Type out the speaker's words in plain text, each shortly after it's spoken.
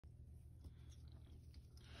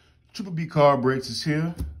Triple B Card Breaks is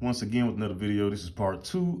here once again with another video. This is part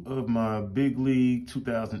 2 of my Big League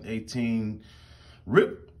 2018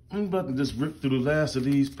 rip. I'm about to just rip through the last of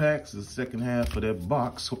these packs, the second half of that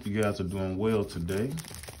box. Hope you guys are doing well today.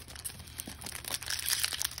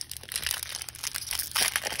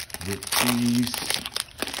 Rip these.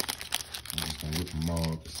 I'm just gonna rip them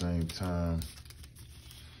all at the same time.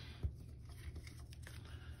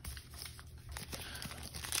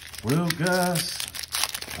 Well, guys,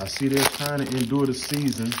 I see they're trying to endure the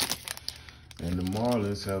season, and the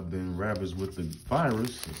Marlins have been ravaged with the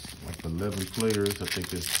virus. It's like 11 players. I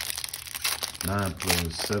think it's 9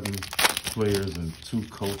 players, 7 players, and 2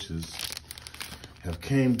 coaches have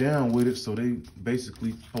came down with it. So they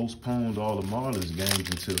basically postponed all the Marlins games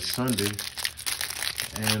until Sunday.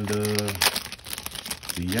 And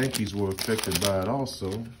the Yankees were affected by it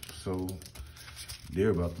also. So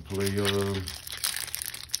they're about to play the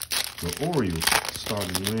Orioles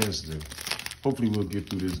starting Wednesday. Hopefully we'll get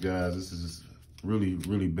through this, guys. This is really,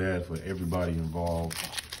 really bad for everybody involved.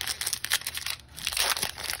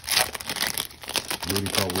 Really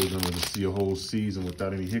thought we were going to see a whole season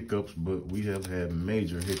without any hiccups, but we have had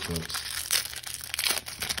major hiccups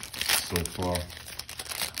so far.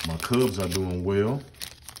 My Cubs are doing well.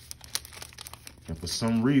 And for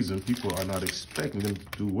some reason, people are not expecting them to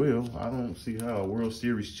do well. I don't see how a World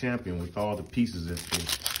Series champion with all the pieces that they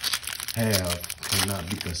have cannot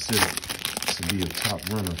be considered to be a top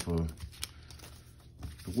runner for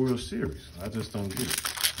the World Series. I just don't get it.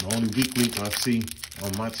 The only weak link I see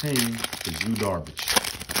on my team is Yu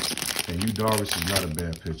Darvish. And Yu Darvish is not a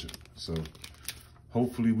bad pitcher. So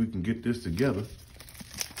hopefully we can get this together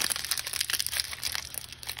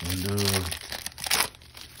and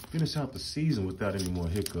finish out the season without any more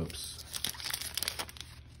hiccups.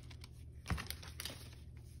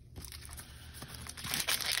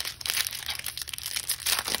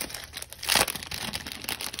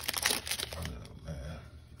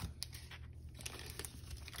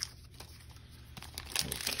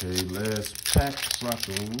 Okay, last pack, slot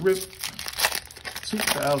and rip.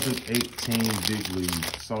 2018 Big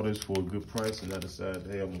League. Saw this for a good price and I decided,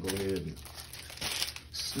 hey, I'm gonna go ahead and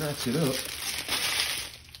snatch it up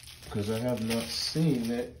because I have not seen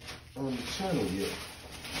that on the channel yet.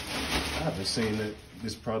 I haven't seen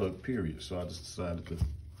this product, period. So I just decided to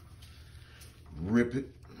rip it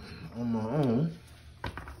on my own.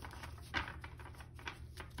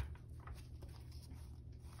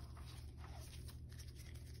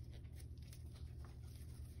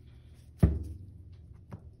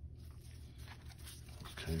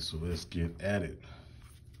 Okay, so let's get at it.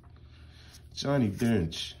 Johnny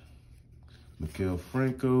Bench, Maikel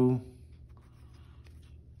Franco,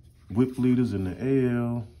 whip leaders in the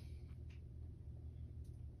AL,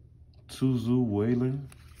 Tuzo Whalen,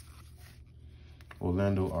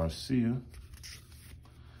 Orlando Arcia,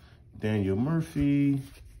 Daniel Murphy,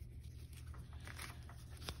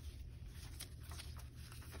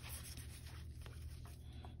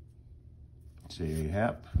 J.A.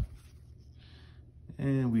 Happ,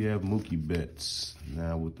 and we have Mookie Betts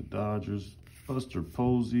now with the Dodgers, Buster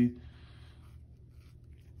Posey,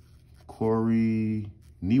 Corey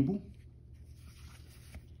Knebel,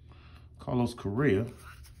 Carlos Correa,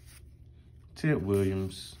 Ted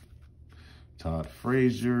Williams, Todd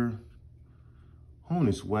Frazier,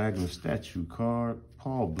 Honus Wagner statue card,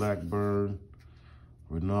 Paul Blackburn,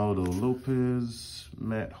 Ronaldo Lopez,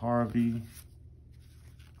 Matt Harvey.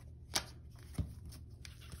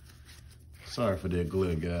 Sorry for that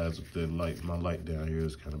glare, guys, with that light. My light down here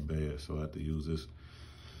is kind of bad, so I have to use this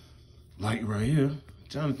light right here.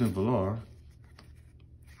 Jonathan Villar,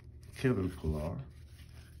 Kevin Pillar,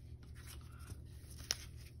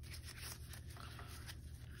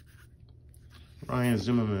 Ryan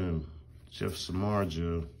Zimmerman, Jeff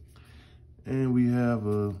Samardzija, and we have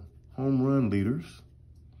home run leaders,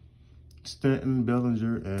 Stanton,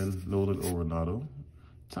 Bellinger, and Nolan Arenado,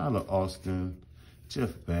 Tyler Austin,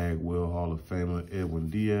 Jeff Bagwell, Hall of Famer, Edwin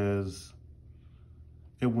Diaz,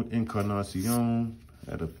 Edwin Encarnacion,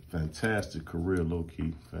 had a fantastic career,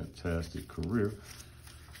 low-key, fantastic career.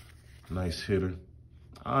 Nice hitter.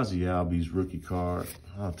 Ozzie Albies rookie card.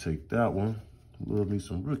 I'll take that one. Love me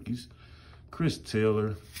some rookies. Chris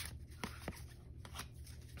Taylor.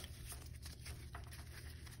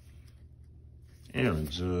 Aaron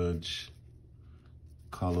Judge.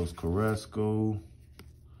 Carlos Carrasco.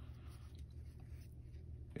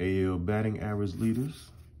 AL batting average leaders.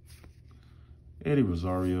 Eddie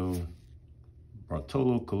Rosario.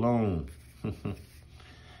 Bartolo Colon.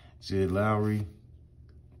 Jed Lowry.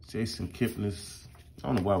 Jason Kipnis. I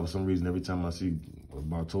don't know why, for some reason, every time I see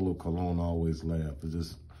Bartolo Colon, I always laugh. It's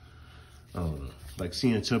just I don't know. Like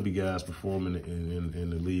seeing chubby guys perform in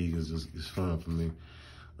the league is fun for me.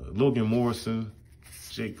 Logan Morrison,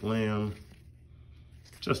 Jake Lamb,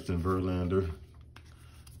 Justin Verlander,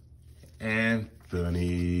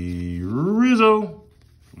 Anthony Rizzo,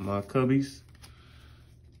 my Cubbies,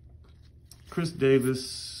 Chris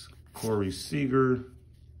Davis, Corey Seager,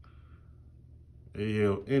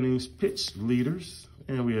 AL innings pitch leaders,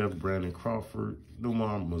 and we have Brandon Crawford,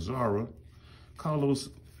 Nomar Mazara, Carlos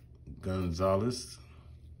Gonzalez,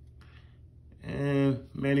 and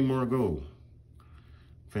Manny Margot,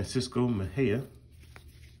 Francisco Mejia,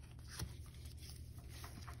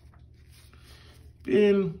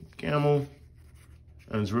 Ben Gamel,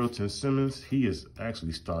 Andrelton Simmons. He is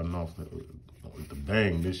actually starting off with the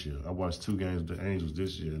bang this year. I watched 2 games of the Angels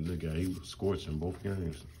this year, and the guy, he was scorching both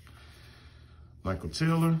games. Michael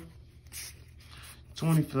Taylor,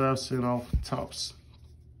 25% off Topps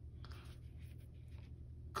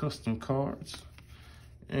custom cards.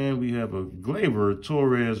 And we have a Gleyber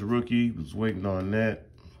Torres rookie. Was waiting on that.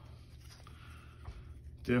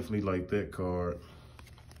 Definitely like that card.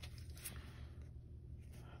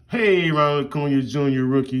 Hey, Ronald Acuna Jr.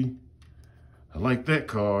 rookie. I like that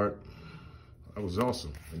card. That was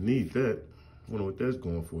awesome. I need that. I wonder what that's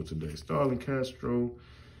going for today. Starlin Castro,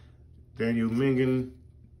 Daniel Mingan,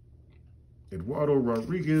 Eduardo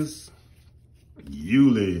Rodriguez,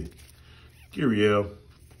 Yuli Gurriel,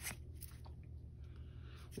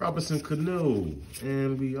 Robinson Cano,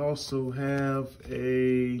 and we also have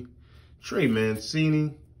a Trey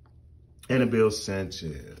Mancini, Anibal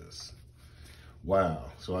Sanchez. Wow.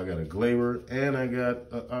 So I got a Gleyber and I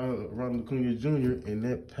got Ronald Acuna Jr. in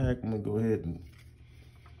that pack. I'm going to go ahead and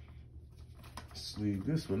sleeve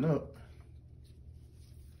this one up.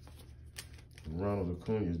 Ronald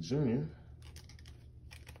Acuna Jr.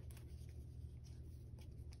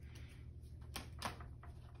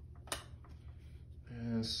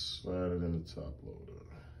 And slide it in the top loader.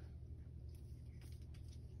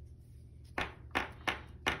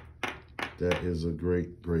 That is a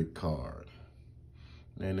great, great card.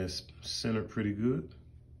 And it's centered pretty good.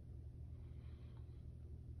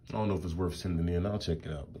 I don't know if it's worth sending in. I'll check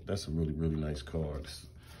it out. But that's a really, really nice card. It's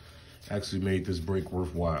actually made this break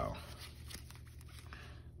worthwhile.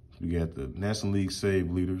 We got the National League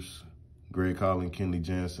save leaders, Greg Holland, Kenley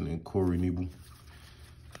Jansen, and Corey Knebel.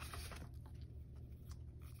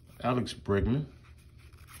 Alex Bregman,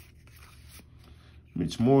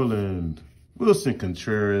 Mitch Moreland, Wilson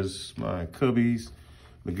Contreras, my Cubbies,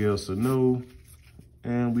 Miguel Sano,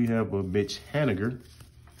 and we have a Mitch Haniger,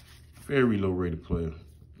 very low-rated player,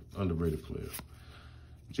 underrated player.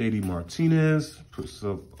 JD Martinez puts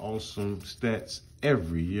up awesome stats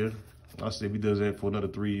every year. I say if he does that for another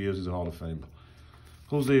 3 years, he's a Hall of Famer.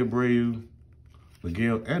 Jose Abreu,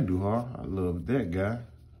 Miguel Andujar, I love that guy.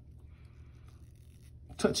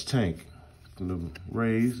 Touch Tank from the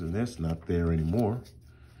Rays, and that's not there anymore.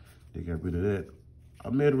 They got rid of that.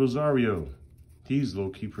 Ahmed Rosario, he's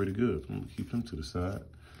low-key pretty good. I'm gonna keep him to the side.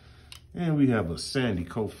 And we have a Sandy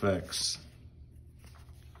Koufax,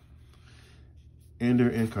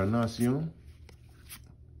 Ender Encarnacion,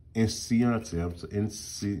 Ender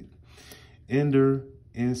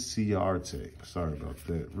Inciarte. Sorry about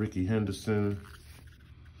that. Ricky Henderson,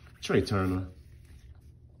 Trey Turner,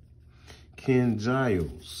 Ken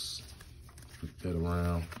Giles, flip that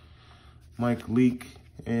around, Mike Leake,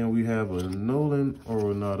 and we have a Nolan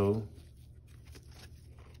Arenado,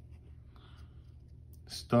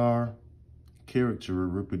 star character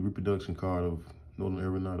reproduction card of Nolan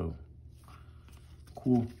Arenado.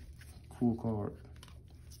 Cool card.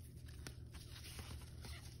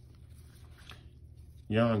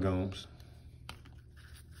 Yan Gomes,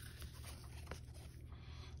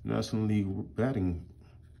 National League batting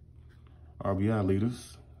RBI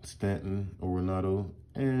leaders, Stanton, Arenado,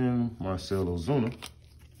 and Marcell Ozuna,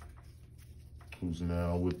 who's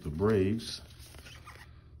now with the Braves.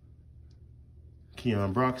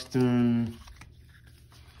 Keon Broxton,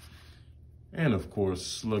 and of course,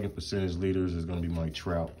 slugging percentage leaders is going to be Mike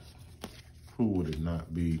Trout. Who would it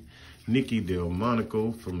not be? Nicky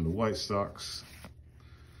Delmonico from the White Sox,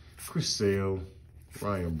 Chris Sale,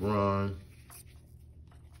 Ryan Braun,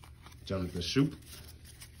 Jonathan Schoop,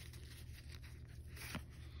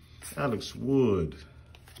 Alex Wood,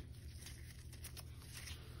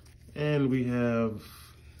 and we have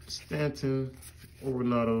Stanton,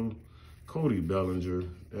 Arenado, Cody Bellinger.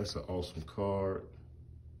 That's an awesome card.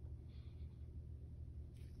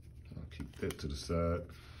 I'll keep that to the side.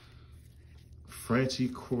 Franchy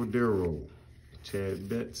Cordero, Chad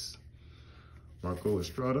Betts, Marco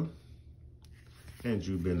Estrada,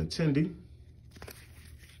 Andrew Benintendi,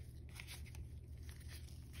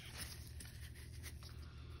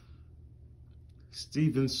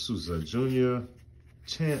 Steven Souza Jr.,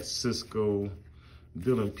 Chance Cisco,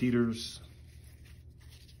 Dylan Peters,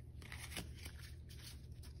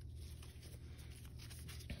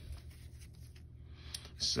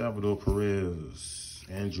 Salvador Perez,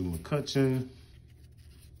 Andrew McCutchen,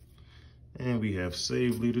 and we have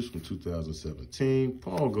save leaders from 2017,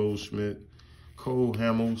 Paul Goldschmidt, Cole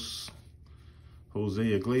Hamels, Jose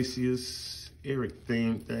Iglesias, Eric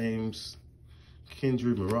Thames,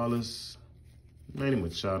 Kendry Morales, Manny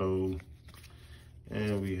Machado,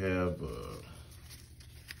 and we have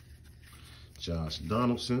Josh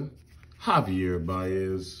Donaldson, Javier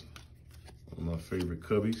Baez, one of my favorite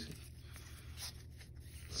Cubbies,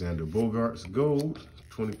 Xander Bogaerts Gold,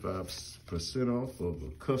 25% off of a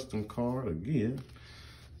custom card again.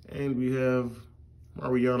 And we have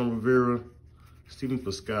Mariano Rivera, Stephen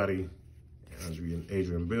Piscotty,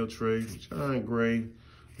 Adrian Beltre, John Gray,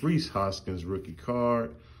 Reese Hoskins rookie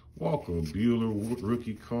card, Walker Buehler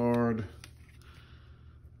rookie card,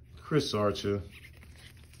 Chris Archer,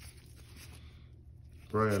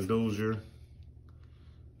 Brian Dozier,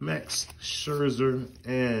 Max Scherzer,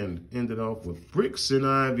 and ended off with Bricks and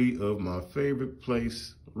Ivy of my favorite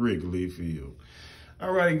place, Wrigley Field.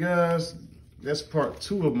 All right, guys, that's part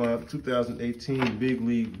 2 of my 2018 Big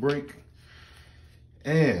League break.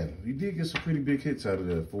 And we did get some pretty big hits out of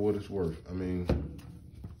that for what it's worth. I mean,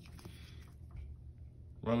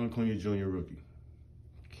 Ronald Acuna Jr. rookie.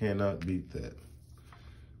 Cannot beat that.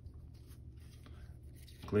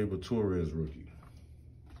 Gleyber Torres rookie.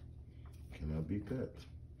 Cannot beat that.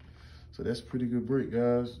 So that's a pretty good break,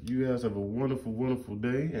 guys. You guys have a wonderful, wonderful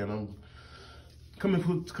day, and I'm coming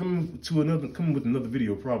with another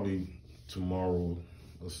video probably tomorrow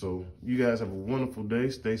or so. You guys have a wonderful day.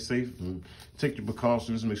 Stay safe and take your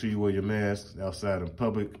precautions. Make sure you wear your mask outside in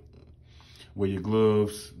public. Wear your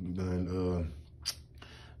gloves. And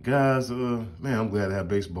guys, man, I'm glad to have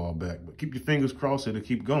baseball back. But keep your fingers crossed it'll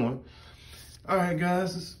keep going. All right,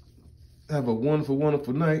 guys. Have a wonderful,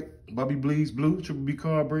 wonderful night. Bobby Bleeds Blue, Triple B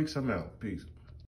Card Breaks. I'm out. Peace.